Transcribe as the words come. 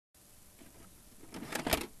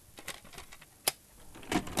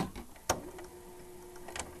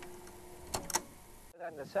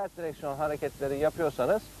sert direksiyon hareketleri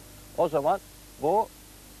yapıyorsanız o zaman bu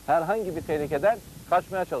herhangi bir tehlikeden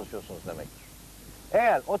kaçmaya çalışıyorsunuz demektir.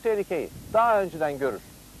 Eğer o tehlikeyi daha önceden görür,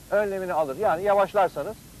 önlemini alır, yani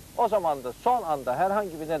yavaşlarsanız o zaman da son anda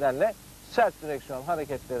herhangi bir nedenle sert direksiyon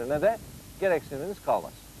hareketlerine de gereksiniminiz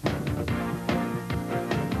kalmaz.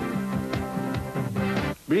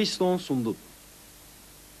 Bridgestone sundu.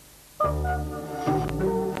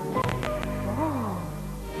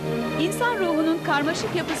 İnsan ruhunun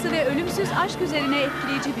karmaşık yapısı ve ölümsüz aşk üzerine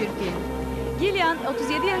etkileyici bir film. Gillian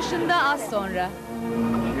 37 yaşında az sonra.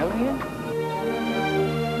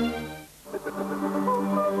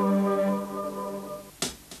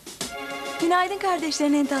 Günaydın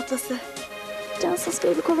kardeşlerin en tatlısı. Cansız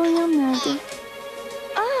baby kolonyam nerede?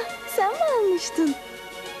 Aa, sen mi almıştın?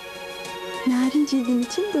 Narin cildin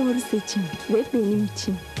için doğru seçim ve benim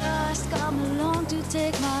için.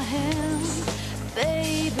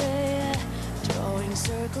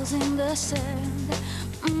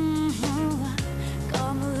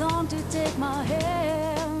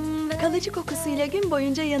 Kalıcı kokusuyla gün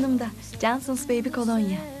boyunca yanımda. Johnson's Baby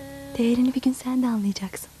kolonya. Değerini bir gün sen de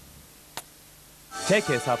anlayacaksın. Tek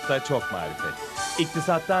hesapta çok marifet.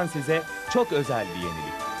 İktisattan size çok özel bir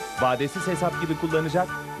yenilik. Vadesiz hesap gibi kullanacak,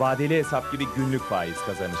 vadeli hesap gibi günlük faiz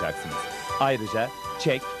kazanacaksınız. Ayrıca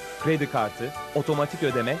çek, kredi kartı, otomatik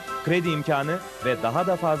ödeme, kredi imkanı ve daha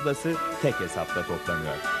da fazlası tek hesapta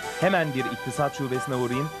toplanıyor. Hemen bir iktisat şubesine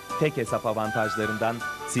uğrayın, tek hesap avantajlarından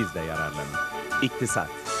siz de yararlanın. İktisat.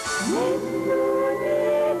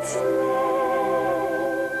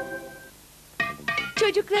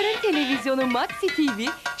 Çocukların televizyonu Maxi TV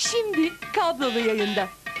şimdi kablolu yayında.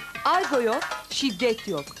 Argo yok, şiddet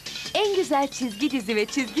yok. En güzel çizgi dizi ve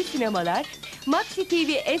çizgi sinemalar Maxi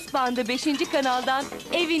TV S bandı 5. kanaldan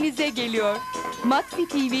evinize geliyor. Maxi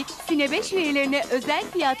TV Cine5 üyelerine özel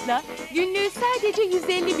fiyatla günlüğü sadece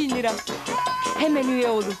 150.000 lira. Hemen üye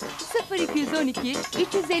olun. 0212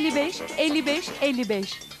 355 55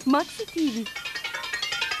 55. Maxi TV.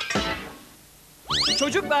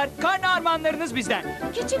 Çocuklar, karne armağanlarınız bizden.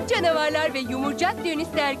 Küçük Canavarlar ve Yumurcak Dönüş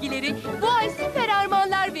dergileri bu ay süper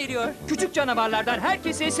armağanlar veriyor. Küçük canavarlardan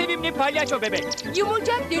herkese sevimli palyaço bebek.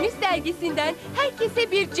 Yumurcak Dönüş dergisinden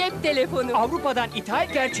herkese bir cep telefonu. Avrupa'dan ithal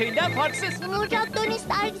gerçeğinden farksız. Yumurcak Dönüş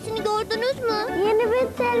dergisini gördünüz mü? Yeni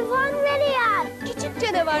bir telefon veriyor. Küçük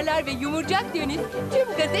Canavarlar ve Yumurcak Dönüş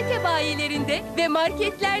tüm gazete bayilerinde ve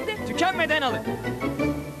marketlerde. Tükenmeden alın.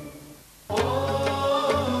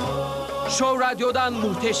 Show Radyo'dan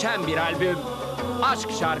muhteşem bir albüm. Aşk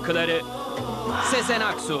şarkıları. Sezen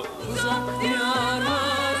Aksu.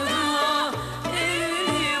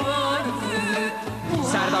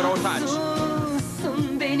 Serdar Ortaç.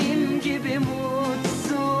 Benim gibi mutsuzsun.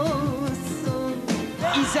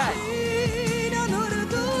 İzel.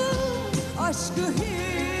 Aşkı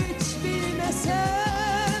hiç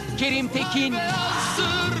bilmesem. Kerim Tekin.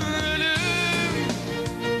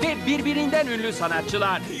 Ve birbirinden ünlü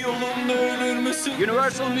sanatçılar. Yolunda ölür müsün?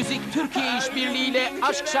 Universal Müzik Türkiye işbirliğiyle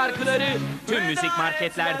aşk şarkıları tüm müzik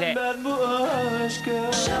marketlerde. Ben bu aşka.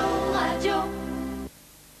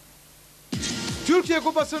 Türkiye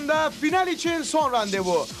Kupası'nda final için son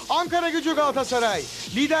randevu. Ankaragücü Galatasaray.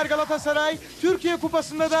 Lider Galatasaray Türkiye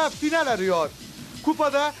Kupası'nda da final arıyor.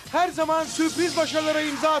 Kupada her zaman sürpriz başarılara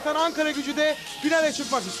imza atan Ankaragücü de finale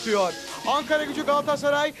çıkmak istiyor. Ankaragücü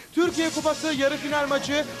Galatasaray Türkiye Kupası yarı final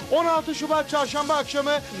maçı 16 Şubat Çarşamba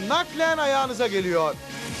akşamı naklen ayağınıza geliyor.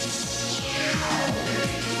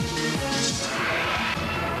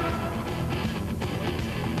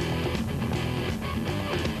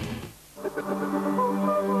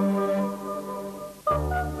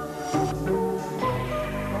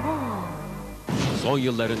 Son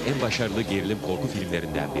yılların en başarılı gerilim korku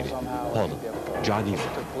filmlerinden biri. Holland, Cani,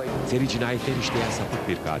 seri cinayetler işleyen sapık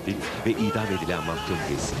bir katil ve idam edilen mahkum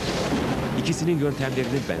birisi. İkisinin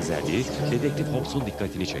yöntemlerinin benzerliği dedektif Holmes'un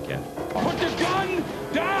dikkatini çeker.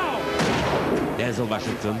 Denzel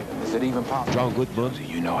Washington, John Goodman,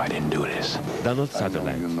 Donald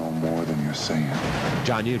Sutherland.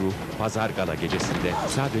 Cani Ruh, Pazar Gala gecesinde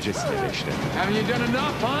sadece Cine5'te.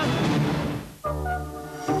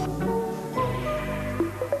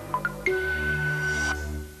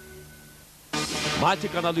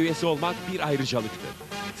 Multi Kanal üyesi olmak bir ayrıcalıktır.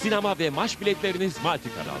 Sinema ve maç biletleriniz Multi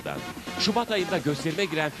Kanal'dan. Şubat ayında gösterime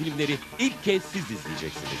giren filmleri ilk kez siz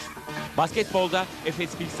izleyeceksiniz. Basketbolda Efes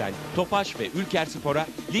Pilsen, Topaş ve Ülkerspor'a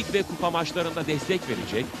lig ve kupa maçlarında destek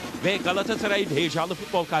verecek ve Galatasaray'ın heyecanlı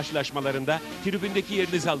futbol karşılaşmalarında tribündeki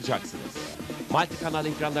yerinizi alacaksınız. Multi Kanal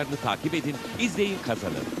ekranlarını takip edin, izleyin,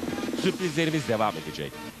 kazanın. Sürprizlerimiz devam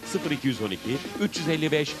edecek. 0212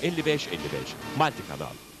 355 55 55 Multi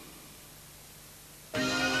Kanal.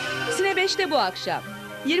 Cine5'te bu akşam.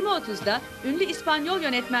 20.30'da ünlü İspanyol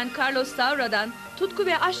yönetmen Carlos Saura'dan tutku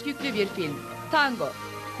ve aşk yüklü bir film, Tango.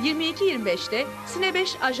 22.25'te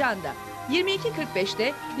Cine5 Ajanda.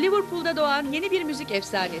 22.45'te Liverpool'da doğan yeni bir müzik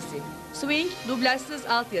efsanesi, Swing dublajsız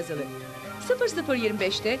altyazılı.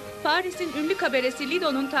 00.25'te Paris'in ünlü kabaresi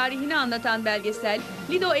Lido'nun tarihini anlatan belgesel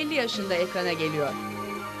Lido 50 yaşında ekrana geliyor.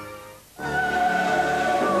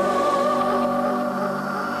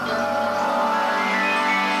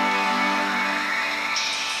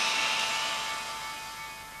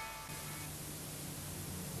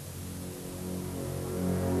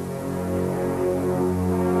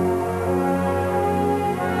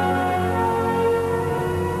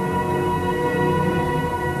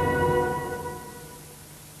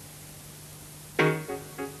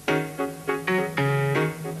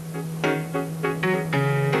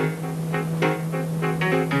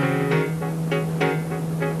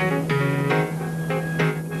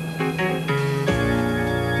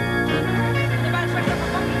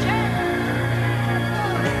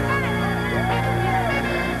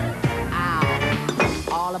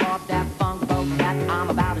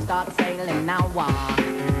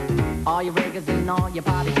 All your riggers and all your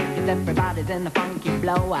party chickens, everybody's in the funky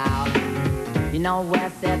blowout. You know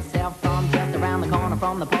where set sail from, just around the corner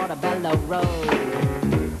from the Portobello Road.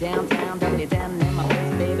 Downtown, W10 in my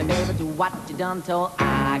face, baby, baby, do what you done told.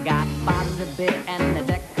 I got bottles of beer and a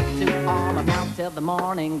deck or two, all my mouth till the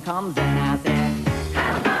morning comes, and I said,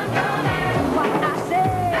 have fun, go there. What I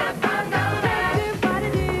said, have fun, go there. Do what I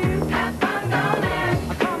do, have fun, go there.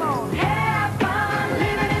 Oh, come on, have fun,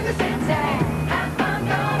 living in the city. Have fun,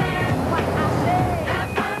 go there. What I said,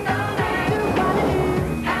 have fun, go there. Do what I do,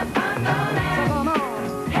 have fun, go there. So come on,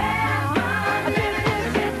 have fun, living in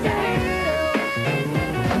the city.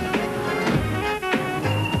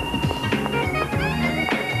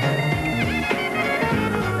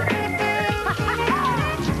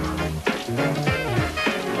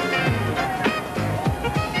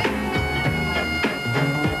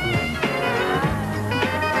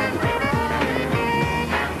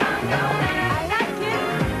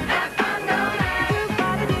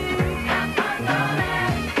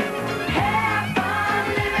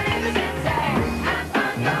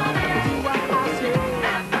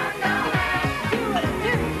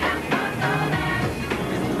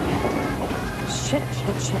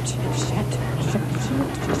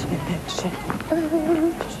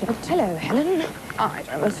 Hello, Helen. I'd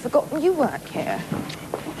almost forgotten you work here.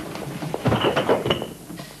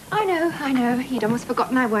 I know. You'd almost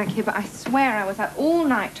forgotten I work here, but I swear I was out all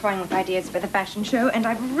night toying with ideas for the fashion show, and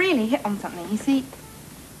I've really hit on something, you see.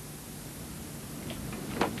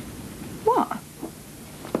 What?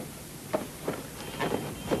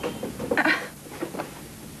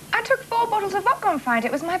 I took 4 bottles of vodka on Friday.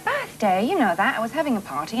 It was my birthday. You know that. I was having a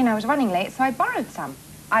party, and I was running late, so I borrowed some.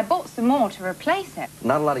 I bought some more to replace it.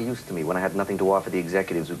 Not a lot of use to me when I had nothing to offer the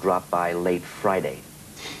executives who dropped by late Friday.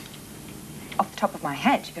 Off the top of my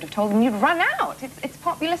head, you could have told them you'd run out. It's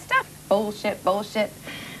popular stuff. Bullshit, bullshit.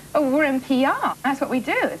 Oh, we're in PR. That's what we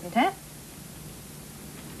do, isn't it?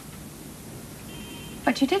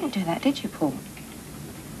 But you didn't do that, did you, Paul?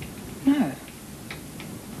 No.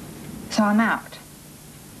 So I'm out.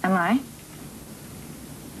 Am I?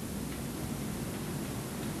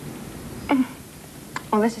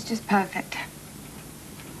 Well, this is just perfect.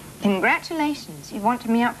 Congratulations. You've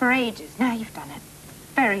wanted me out for ages. Now you've done it.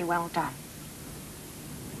 Very well done.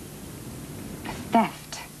 A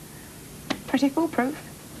theft. Pretty foolproof.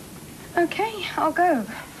 Okay, I'll go.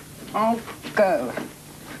 I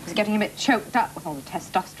was getting a bit choked up with all the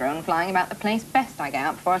testosterone flying about the place. Best I get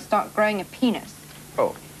out before I start growing a penis.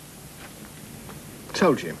 Oh.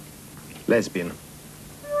 Told you. Lesbian.